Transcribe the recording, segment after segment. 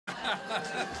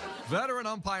Veteran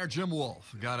umpire Jim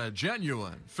Wolf got a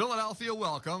genuine Philadelphia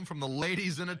welcome from the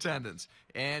ladies in attendance,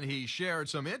 and he shared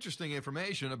some interesting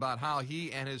information about how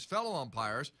he and his fellow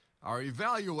umpires are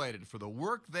evaluated for the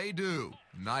work they do,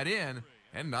 night in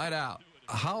and night out.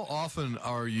 How often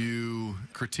are you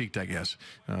critiqued, I guess,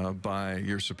 by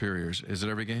your superiors? Is it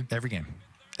every game? Every game.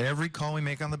 Every call we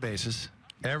make on the bases,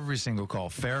 every single call,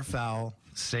 fair, foul,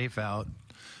 safe out,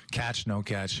 catch, no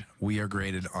catch, we are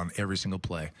graded on every single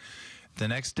play. The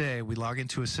next day, we log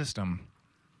into a system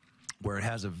where it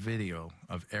has a video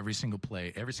of every single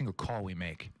play, every single call we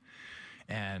make.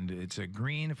 And it's a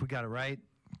green if we got it right,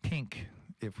 pink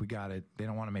if we got it. They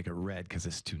don't want to make it red because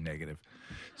it's too negative.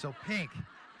 So pink.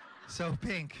 So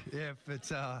pink if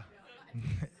it's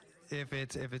if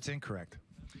it's incorrect.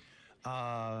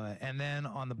 And then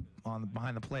on the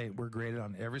behind the plate, we're graded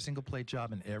on every single plate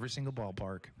job in every single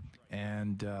ballpark,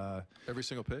 and Every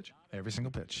single pitch? every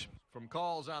single pitch. From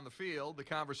calls on the field, the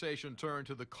conversation turned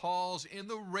to the calls in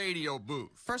the radio booth.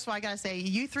 First of all, I got to say,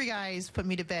 you three guys put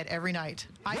me to bed every night.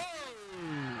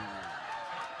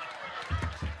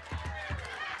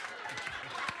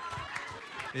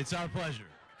 It's our pleasure.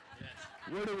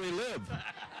 Where do we live?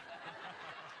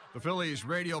 The Phillies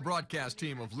radio broadcast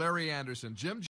team of Larry Anderson, Jim